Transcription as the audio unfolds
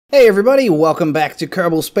Hey everybody, welcome back to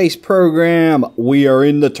Kerbal Space Program. We are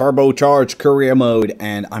in the turbocharged career mode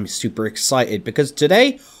and I'm super excited because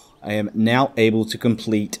today I am now able to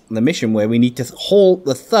complete the mission where we need to haul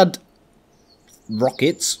the thud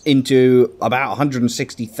rockets into about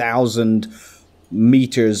 160,000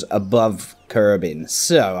 meters above Kerbin.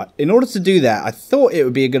 So in order to do that, I thought it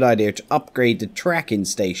would be a good idea to upgrade the tracking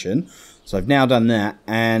station. So I've now done that,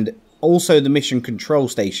 and also the mission control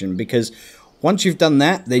station, because once you've done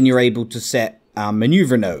that, then you're able to set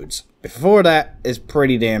maneuver nodes. Before that, it's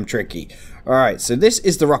pretty damn tricky. Alright, so this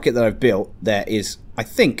is the rocket that I've built that is, I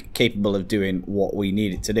think, capable of doing what we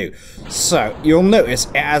need it to do. So, you'll notice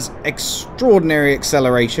it has extraordinary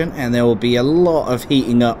acceleration, and there will be a lot of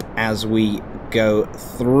heating up as we go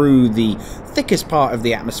through the thickest part of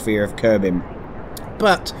the atmosphere of Kerbin.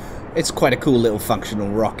 But it's quite a cool little functional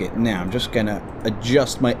rocket. Now, I'm just going to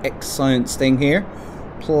adjust my X-Science thing here.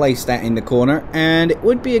 Place that in the corner, and it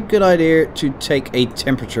would be a good idea to take a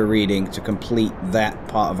temperature reading to complete that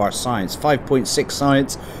part of our science. 5.6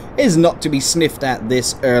 science is not to be sniffed at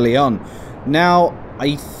this early on. Now,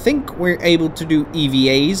 I think we're able to do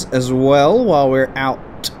EVAs as well while we're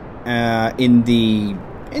out in the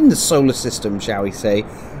solar system, shall we say.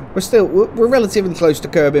 We're relatively close to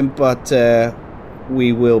Kerbin, but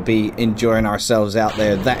we will be enjoying ourselves out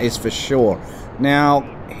there, that is for sure.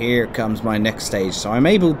 Now, here comes my next stage. So I'm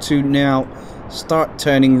able to now start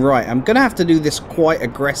turning right. I'm going to have to do this quite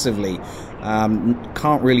aggressively.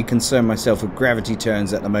 Can't really concern myself with gravity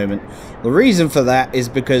turns at the moment. The reason for that is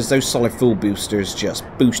because those solid fuel boosters just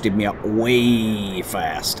boosted me up way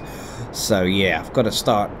fast. So yeah, I've got to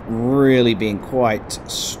start really being quite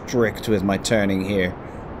strict with my turning here.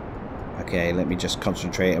 Okay, let me just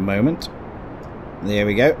concentrate a moment. There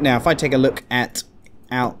we go. Now, if I take a look at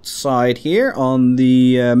outside here on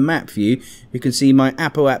the map view, you can see my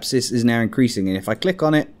apoapsis is now increasing, and if I click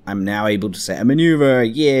on it, I'm now able to set a maneuver.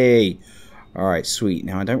 Yay! Alright, sweet.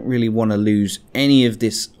 Now I don't really want to lose any of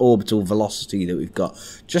this orbital velocity that we've got.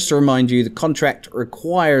 Just to remind you, the contract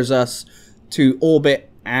requires us to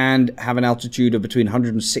orbit and have an altitude of between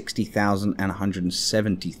 160,000 and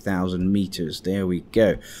 170,000 meters. There we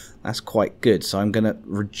go. That's quite good. So I'm going to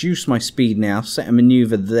reduce my speed now, set a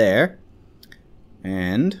maneuver there.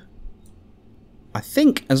 And I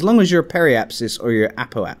think as long as your periapsis or your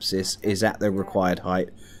apoapsis is at the required height,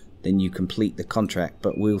 then you complete the contract.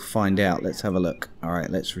 But we'll find out. Let's have a look.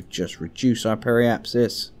 Alright, let's just reduce our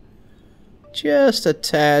periapsis. Just a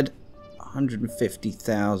tad.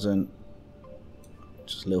 150,000.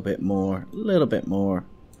 Just a little bit more. A little bit more.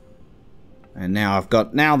 And now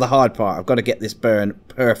now the hard part. I've got to get this burn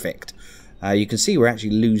perfect. You can see we're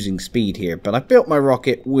actually losing speed here, but I built my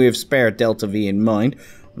rocket with spare delta V in mind.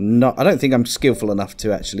 I don't think I'm skillful enough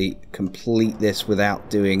to actually complete this without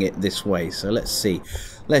doing it this way. So let's see.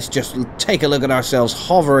 Let's just take a look at ourselves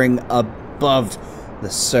hovering above the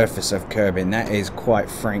surface of Kerbin. That is quite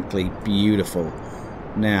frankly beautiful.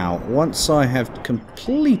 Now, once I have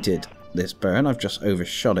completed this burn, I've just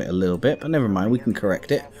overshot it a little bit, but never mind, we can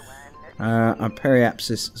correct it. Our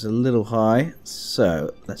periapsis is a little high,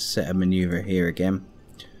 so let's set a maneuver here again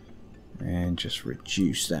and just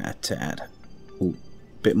reduce that a tad. Ooh,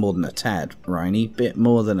 bit more than a tad, Reiny, bit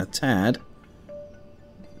more than a tad.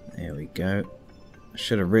 There we go. I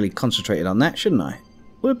should have really concentrated on that, shouldn't I?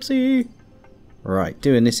 Whoopsie! Right,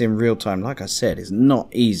 doing this in real time, like I said, is not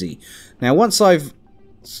easy. Now, once I've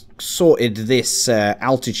sorted this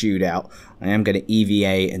altitude out, I am going to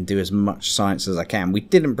EVA and do as much science as I can. We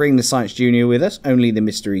didn't bring the Science Junior with us, only the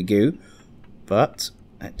Mystery Goo, but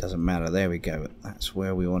that doesn't matter. There we go. That's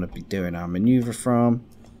where we want to be doing our maneuver from.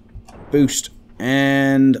 Boost.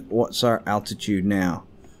 And what's our altitude now?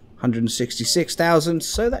 166,000,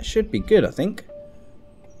 so that should be good, I think.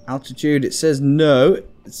 Altitude, it says no.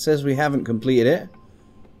 It says we haven't completed it.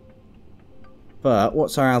 But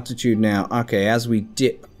what's our altitude now? Okay, as we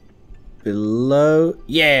dip below,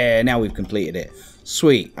 yeah, now we've completed it.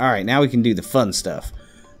 Sweet. Alright, now we can do the fun stuff.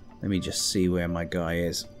 Let me just see where my guy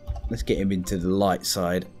is. Let's get him into the light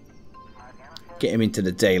side. Get him into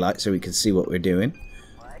the daylight so we can see what we're doing.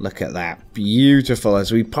 Look at that. Beautiful.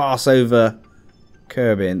 As we pass over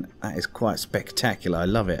Kerbin, that is quite spectacular. I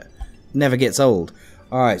love it. Never gets old.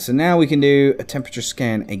 Alright, so now we can do a temperature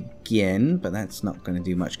scan again, but that's not going to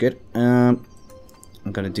do much good.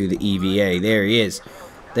 I'm going to do the EVA. There he is.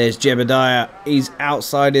 There's Jebediah. He's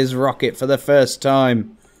outside his rocket for the first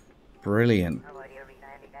time. Brilliant.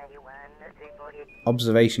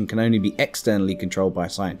 Observation can only be externally controlled by a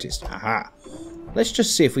scientist. Aha. Let's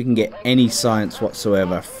just see if we can get any science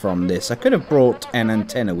whatsoever from this. I could have brought an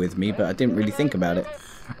antenna with me, but I didn't really think about it.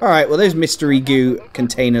 Alright, well those mystery goo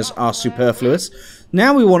containers are superfluous.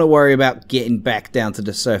 Now we want to worry about getting back down to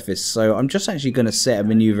the surface, so I'm just actually going to set a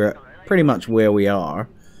maneuver pretty much where we are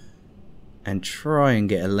and try and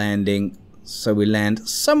get a landing so we land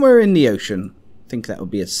somewhere in the ocean. I think that would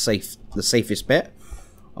be the safest bet.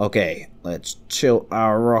 Okay, let's tilt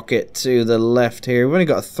our rocket to the left here. We've only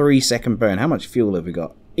got a 3-second burn. How much fuel have we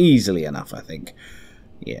got? Easily enough, I think.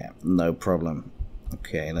 Yeah, no problem.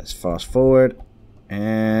 Okay, let's fast forward.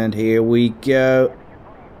 And here we go.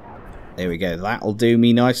 There we go. That'll do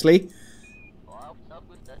me nicely.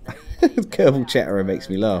 Kerbal Chatterer makes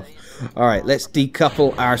me laugh. Alright, let's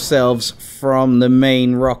decouple ourselves from the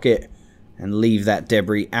main rocket and leave that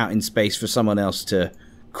debris out in space for someone else to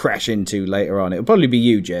crash into later on. It'll probably be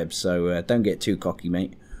you, Jeb, so don't get too cocky,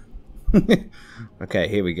 mate. Okay,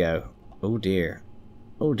 here we go. Oh dear.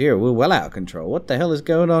 Oh dear, we're well out of control. What the hell is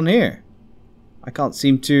going on here? I can't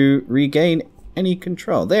seem to regain any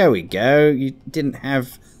control. There we go. You didn't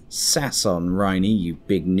have sass on, Reiny, you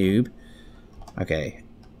big noob. Okay.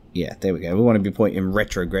 Yeah, there we go. We want to be pointing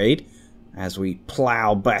retrograde as we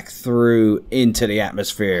plow back through into the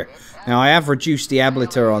atmosphere. Now, I have reduced the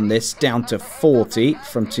ablator on this down to 40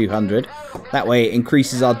 from 200. That way it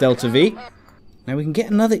increases our delta V. Now, we can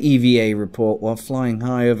get another EVA report while flying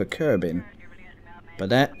high over Kerbin. But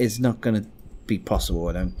that is not going to be possible,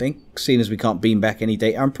 I don't think, seeing as we can't beam back any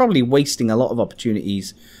data. I'm probably wasting a lot of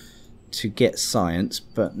opportunities to get science,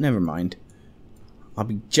 but never mind. I'll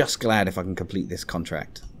be just glad if I can complete this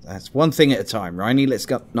contract. That's one thing at a time, Reiny. Let's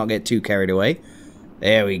not get too carried away.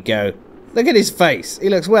 There we go. Look at his face. He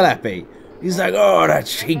looks well happy. He's like, oh,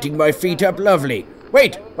 that's heating my feet up lovely.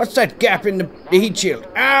 Wait, what's that gap in the heat shield?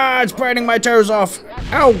 Ah, it's burning my toes off.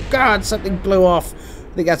 Oh, God, something blew off.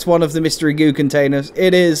 I think that's one of the mystery goo containers.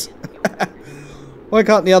 It is. Why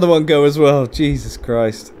can't the other one go as well? Jesus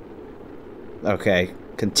Christ. Okay,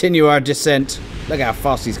 continue our descent. Look how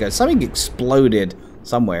fast he's going. Something exploded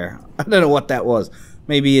somewhere. I don't know what that was.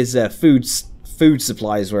 Maybe his food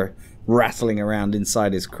supplies were rattling around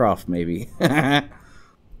inside his craft, maybe. There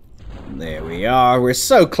we are. We're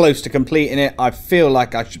so close to completing it. I feel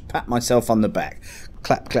like I should pat myself on the back.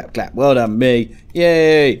 Clap, clap, clap. Well done, me.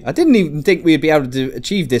 Yay. I didn't even think we'd be able to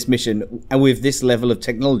achieve this mission with this level of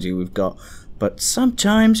technology we've got. But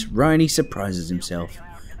sometimes Reiny surprises himself.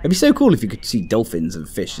 It'd be so cool if you could see dolphins and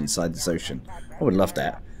fish inside this ocean. I would love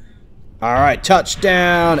that. Alright,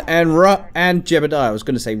 touchdown. And Jebediah. I was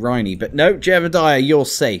going to say Reiny, but no, Jebediah, you're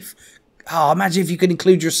safe. Oh, imagine if you could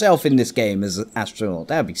include yourself in this game as an astronaut.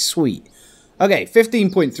 That would be sweet. Okay,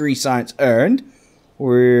 15.3 science earned.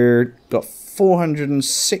 We've got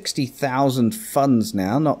 460,000 funds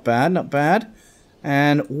now. Not bad, not bad.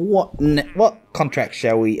 And what contract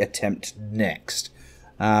shall we attempt next?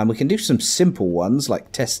 We can do some simple ones,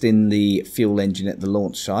 like testing the fuel engine at the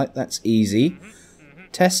launch site. That's easy.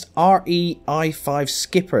 Test REi5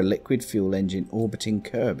 Skipper liquid fuel engine orbiting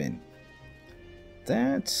Kerbin.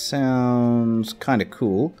 That sounds kind of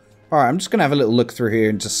cool. Alright, I'm just going to have a little look through here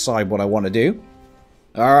and decide what I want to do.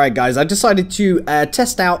 Alright guys, I decided to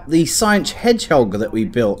test out the science hedgehog that we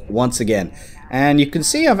built once again. And you can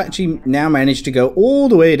see I've actually now managed to go all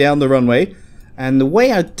the way down the runway. And the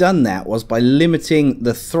way I've done that was by limiting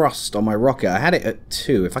the thrust on my rocket. I had it at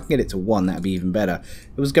 2. If I can get it to 1, that would be even better.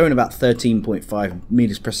 It was going about 13.5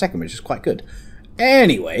 meters per second, which is quite good.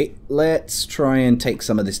 Anyway, let's try and take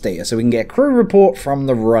some of this data. So we can get a crew report from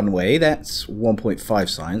the runway. That's 1.5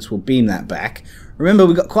 science. We'll beam that back. Remember,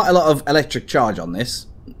 we've got quite a lot of electric charge on this.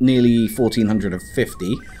 Nearly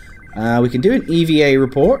 1450. We can do an EVA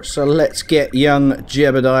report. So let's get young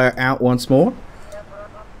Jebediah out once more.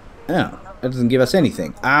 Oh. That doesn't give us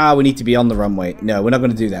anything. Ah, we need to be on the runway. No, we're not going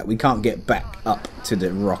to do that. We can't get back up to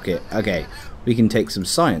the rocket. Okay, we can take some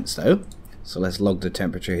science, though. So let's log the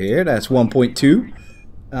temperature here. That's 1.2.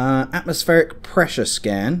 Atmospheric pressure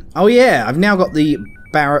scan. Oh, yeah, I've now got the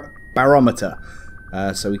barometer.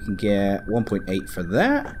 So we can get 1.8 for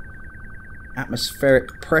that.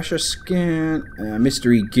 Atmospheric pressure scan.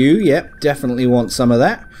 Mystery goo. Yep, definitely want some of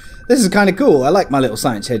that. This is kind of cool. I like my little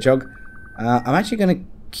science hedgehog. I'm actually going to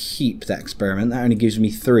keep that experiment. That only gives me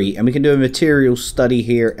 3, and we can do a material study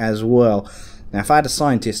here as well. Now if I had a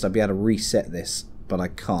scientist I'd be able to reset this, but I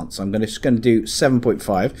can't, so I'm just going to do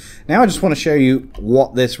 7.5. Now I just want to show you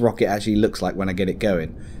what this rocket actually looks like when I get it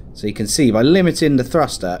going. So you can see by limiting the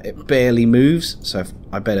thruster it barely moves, so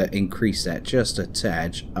I better increase that just a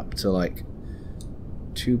tad up to like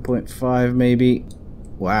 2.5 maybe.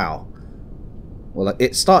 Wow. Well,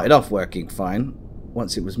 it started off working fine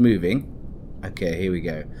once it was moving. Okay, here we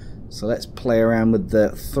go. So let's play around with the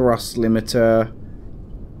thrust limiter.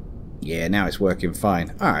 Yeah, now it's working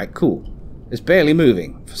fine. Alright, cool. It's barely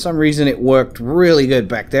moving. For some reason it worked really good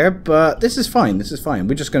back there, but this is fine, this is fine.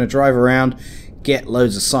 We're just going to drive around, get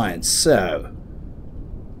loads of science. So,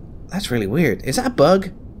 that's really weird. Is that a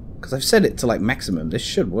bug? Because I've set it to like maximum. This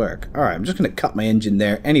should work. Alright, I'm just going to cut my engine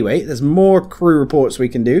there. Anyway, there's more crew reports we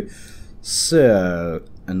can do. So,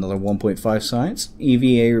 another 1.5 science.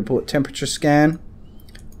 EVA report temperature scan.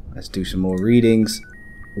 Let's do some more readings.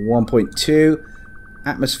 1.2.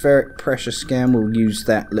 Atmospheric pressure scan. We'll use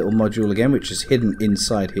that little module again, which is hidden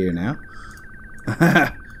inside here now.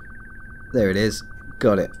 There it is.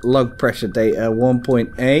 Got it. Log pressure data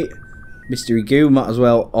 1.8. Mystery goo. Might as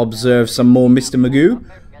well observe some more Mr. Magoo.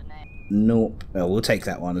 Nope. Oh, we'll take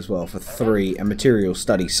that one as well for 3. And material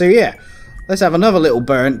study. So yeah, let's have another little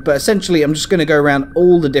burn. But essentially, I'm just going to go around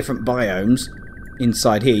all the different biomes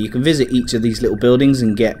inside here. You can visit each of these little buildings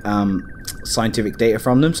and get scientific data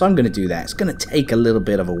from them. So I'm going to do that. It's going to take a little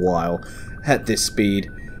bit of a while at this speed.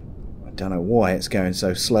 I don't know why it's going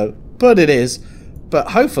so slow, but it is.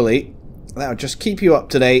 But hopefully, that'll just keep you up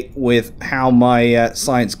to date with how my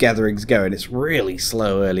science gathering's going. It's really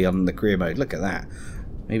slow early on in the career mode. Look at that.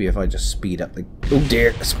 Maybe if I just speed up the... Oh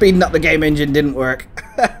dear, speeding up the game engine didn't work.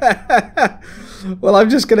 Well, I'm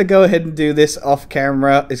just going to go ahead and do this off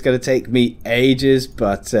camera. It's going to take me ages,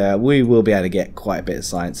 but we will be able to get quite a bit of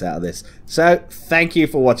science out of this. So, thank you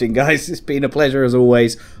for watching, guys. It's been a pleasure as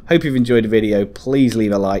always. Hope you've enjoyed the video. Please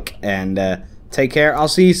leave a like and take care. I'll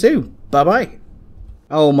see you soon. Bye-bye.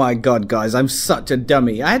 Oh my god, guys, I'm such a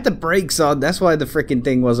dummy. I had the brakes on, that's why the freaking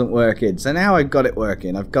thing wasn't working. So now I've got it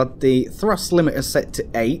working. I've got the thrust limiter set to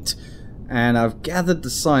 8, and I've gathered the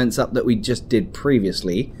science up that we just did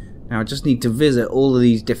previously. Now I just need to visit all of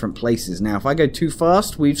these different places. Now if I go too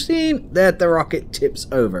fast, we've seen that the rocket tips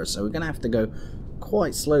over, so we're going to have to go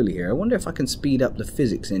quite slowly here. I wonder if I can speed up the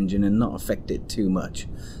physics engine and not affect it too much.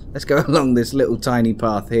 Let's go along this little tiny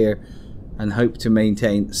path here and hope to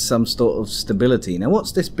maintain some sort of stability. Now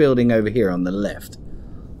what's this building over here on the left?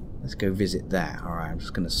 Let's go visit that. Alright, I'm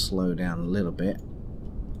just going to slow down a little bit.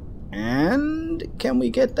 And can we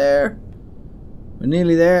get there? We're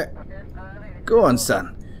nearly there. Go on,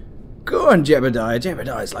 son. Go on, Jebediah.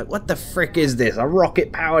 Jebediah's like, what the frick is this? A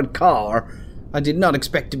rocket-powered car? I did not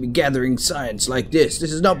expect to be gathering science like this.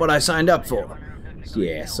 This is not what I signed up for.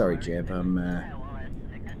 Yeah, sorry, Jeb.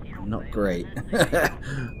 I'm not great.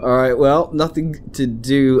 Alright, well, nothing to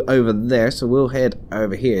do over there, so we'll head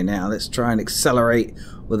over here now. Let's try and accelerate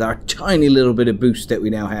with our tiny little bit of boost that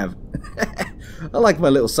we now have. I like my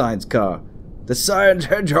little science car. The science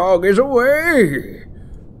hedgehog is away!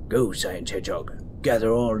 Go, science hedgehog.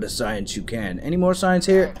 Gather all the science you can. Any more science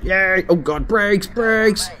here? Yay! Oh god, brakes!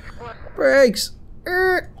 Brakes! Brakes!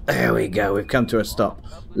 There we go, we've come to a stop.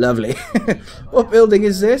 Lovely. What building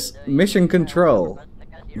is this? Mission Control.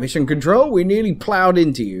 Mission Control, we nearly plowed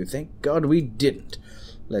into you. Thank God we didn't.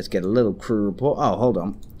 Let's get a little crew report. Oh, hold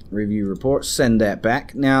on. Review report. Send that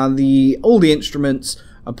back. Now, all the instruments,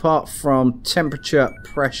 apart from temperature,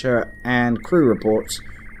 pressure, and crew reports,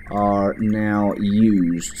 are now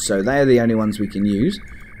used. So they're the only ones we can use.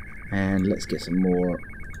 And let's get some more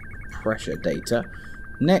pressure data.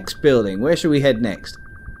 Next building. Where should we head next?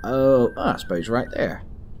 Oh, I suppose right there.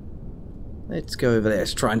 Let's go over there.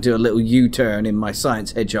 Let's try and do a little U-turn in my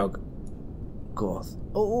science hedgehog. God.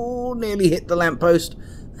 Oh, nearly hit the lamppost.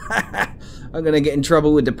 I'm going to get in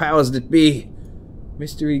trouble with the powers that be.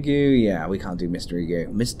 Mystery goo. Yeah, we can't do mystery goo.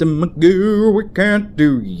 Mr. Magoo, we can't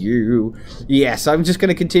do you. Yes, I'm just going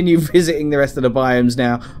to continue visiting the rest of the biomes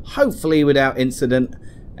now. Hopefully without incident.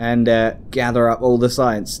 And gather up all the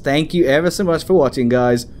science. Thank you ever so much for watching,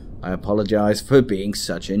 guys. I apologize for being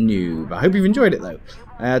such a noob. I hope you've enjoyed it, though.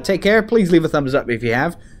 Take care. Please leave a thumbs up if you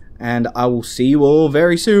have. And I will see you all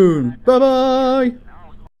very soon. Bye-bye.